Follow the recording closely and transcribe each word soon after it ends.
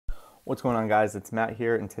What's going on, guys? It's Matt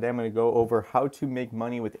here, and today I'm going to go over how to make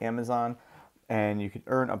money with Amazon, and you can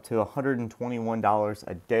earn up to $121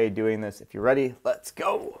 a day doing this. If you're ready, let's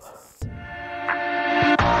go.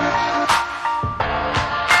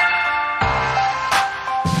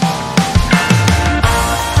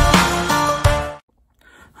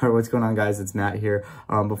 All right, what's going on, guys? It's Matt here.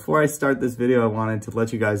 Before I start this video, I wanted to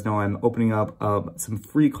let you guys know I'm opening up some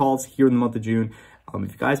free calls here in the month of June.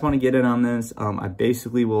 If you guys want to get in on this, I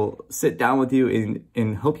basically will sit down with you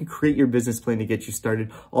and help you create your business plan to get you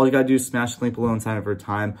started. All you got to do is smash the link below and sign up for a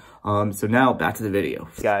time. So now back to the video.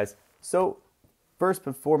 Guys, so first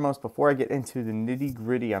and foremost, before I get into the nitty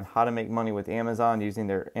gritty on how to make money with Amazon using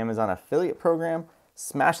their Amazon affiliate program,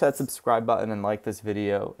 smash that subscribe button and like this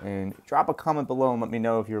video and drop a comment below and let me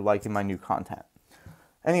know if you're liking my new content.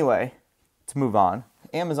 Anyway, to move on,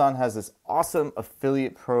 Amazon has this awesome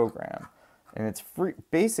affiliate program and it's free,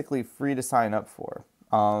 basically free to sign up for.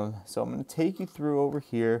 So I'm going to take you through over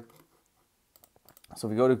here. So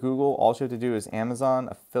if we go to Google, all you have to do is Amazon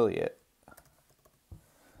affiliate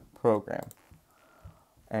program.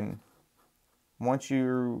 And once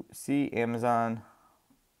you see Amazon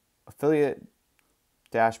affiliate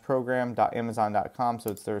program.amazon.com,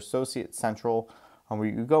 so it's their associate central, where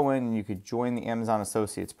you go in and you could join the Amazon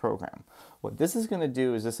Associates program. What this is going to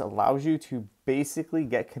do is this allows you to basically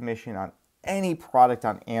get commission on any product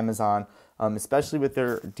on Amazon, especially with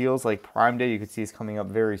their deals like Prime Day. You can see it's coming up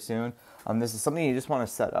very soon. This is something you just want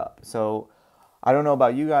to set up. So I don't know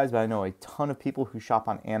about you guys, but I know a ton of people who shop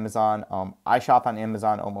on Amazon. I shop on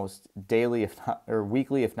Amazon almost daily, if not, or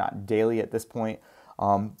weekly, if not daily at this point.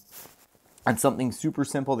 And something super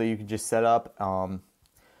simple that you can just set up.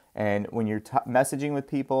 And when you're messaging with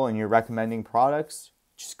people and you're recommending products,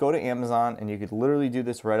 just go to Amazon and you could literally do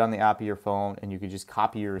this right on the app of your phone and you could just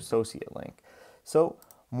copy your associate link. So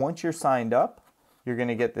once you're signed up, you're going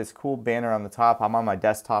to get this cool banner on the top. I'm on my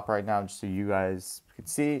desktop right now just so you guys could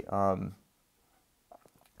see. And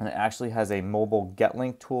it actually has a mobile get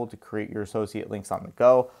link tool to create your associate links on the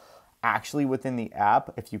go. Actually, within the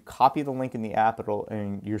app, if you copy the link in the app,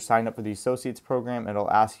 and you're signed up for the Associates program, it'll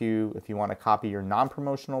ask you if you want to copy your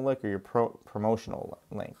non-promotional link or your promotional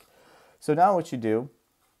link. So now what you do,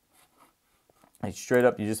 is straight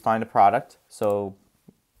up, you just find a product. So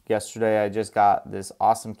yesterday I just got this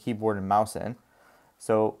awesome keyboard and mouse in.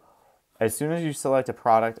 So as soon as you select a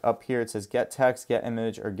product, up here it says get text, get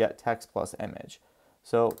image, or get text plus image.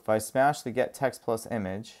 So if I smash the get text plus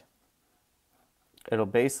image, it'll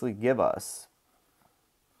basically give us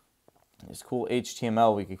this cool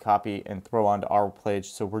HTML we could copy and throw onto our page.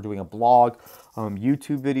 So we're doing a blog,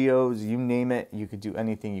 YouTube videos, you name it, you could do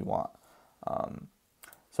anything you want.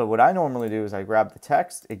 So what I normally do is I grab the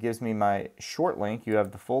text, it gives me my short link. You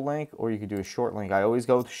have the full link or you could do a short link. I always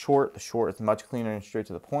go with short. The short is much cleaner and straight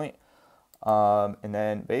to the point. And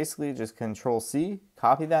then basically just Control-C,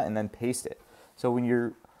 copy that, and then paste it. So when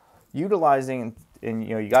you're utilizing and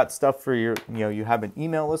you got stuff for your, you have an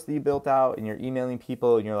email list that you built out and you're emailing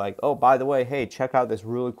people and you're like, oh, by the way, hey, check out this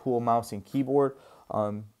really cool mouse and keyboard.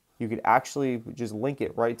 You could actually just link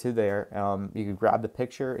it right to there. You could grab the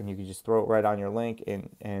picture and you could just throw it right on your link,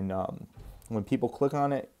 and when people click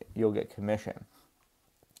on it, you'll get commission.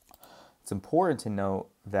 It's important to note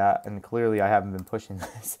that, and clearly I haven't been pushing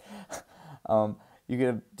this, you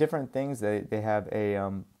get different things. They have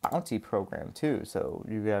a bounty program too. So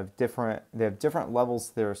you have they have different levels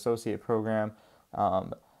to their associate program.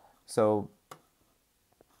 So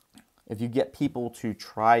if you get people to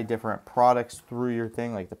try different products through your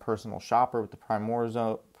thing, like the personal shopper with the Prime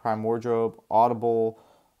Wardrobe, Audible,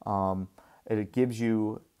 they give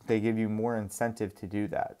you more incentive to do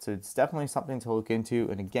that. So it's definitely something to look into.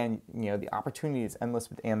 And again, the opportunity is endless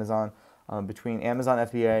with Amazon. Between Amazon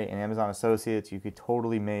FBA and Amazon Associates, you could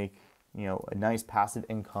totally make a nice passive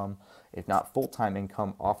income, if not full-time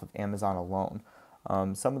income, off of Amazon alone.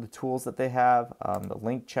 Some of the tools that they have, the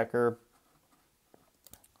link checker.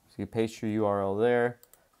 So you paste your URL there,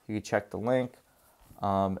 you can check the link,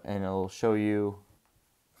 and it'll show you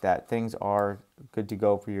that things are good to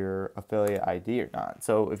go for your affiliate ID or not.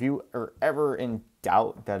 So if you are ever in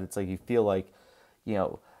doubt that it's like you feel like,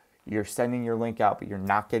 you're sending your link out, but you're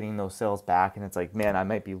not getting those sales back, and it's like, man, I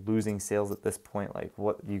might be losing sales at this point. Like,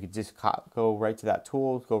 what you could just go right to that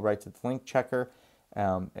tool, go right to the link checker,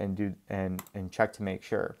 and check to make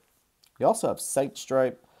sure. You also have Site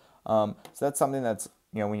Stripe, so that's something that's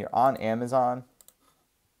when you're on Amazon,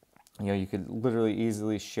 you could literally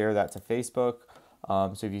easily share that to Facebook.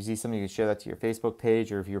 So if you see something, you can share that to your Facebook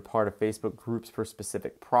page, or if you're part of Facebook groups for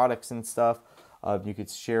specific products and stuff, you could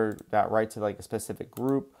share that right to like a specific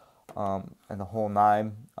group. and the whole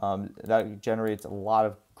nine. That generates a lot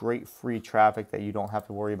of great free traffic that you don't have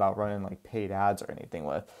to worry about running like paid ads or anything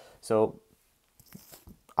with. So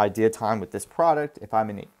idea time with this product, if I'm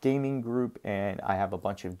in a gaming group and I have a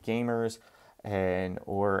bunch of gamers,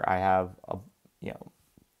 or I have a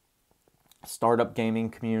startup gaming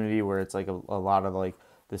community where it's like a lot of like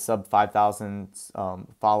the sub 5,000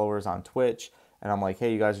 followers on Twitch, and I'm like,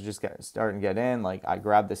 hey, you guys are just starting to get in. Like, I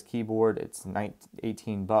grabbed this keyboard, it's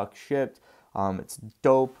 $18 shipped. It's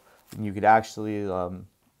dope. And you could actually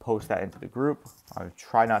post that into the group. I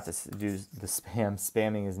try not to do the spam.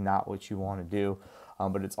 Spamming is not what you want to do,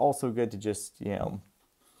 but it's also good to just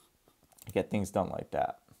get things done like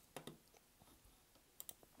that.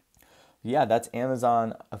 Yeah, that's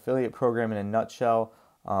Amazon affiliate program in a nutshell.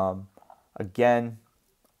 Again,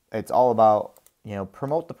 it's all about,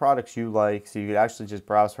 promote the products you like, so you could actually just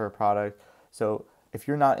browse for a product. So if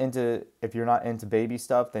you're not into baby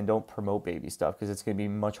stuff, then don't promote baby stuff, because it's going to be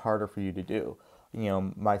much harder for you to do.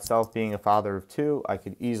 Myself being a father of two, I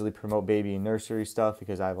could easily promote baby and nursery stuff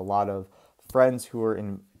because I have a lot of friends who are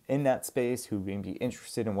in that space who may be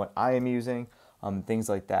interested in what I am using, things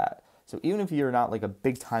like that. So even if you're not like a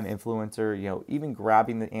big time influencer, even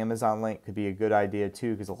grabbing the Amazon link could be a good idea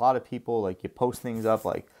too, because a lot of people, like, you post things up,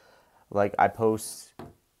 like I post,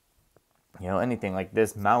 anything like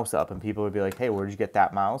this mouse up, and people would be like, hey, where'd you get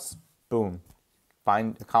that mouse? Boom.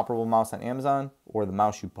 Find a comparable mouse on Amazon, or the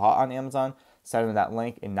mouse you bought on Amazon, send them that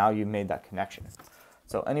link, and now you've made that connection.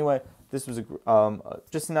 So anyway, this was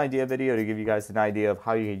just an idea video to give you guys an idea of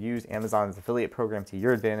how you could use Amazon's affiliate program to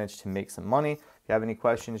your advantage to make some money. If you have any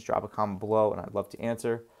questions, drop a comment below, and I'd love to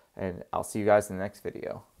answer. And I'll see you guys in the next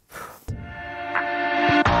video.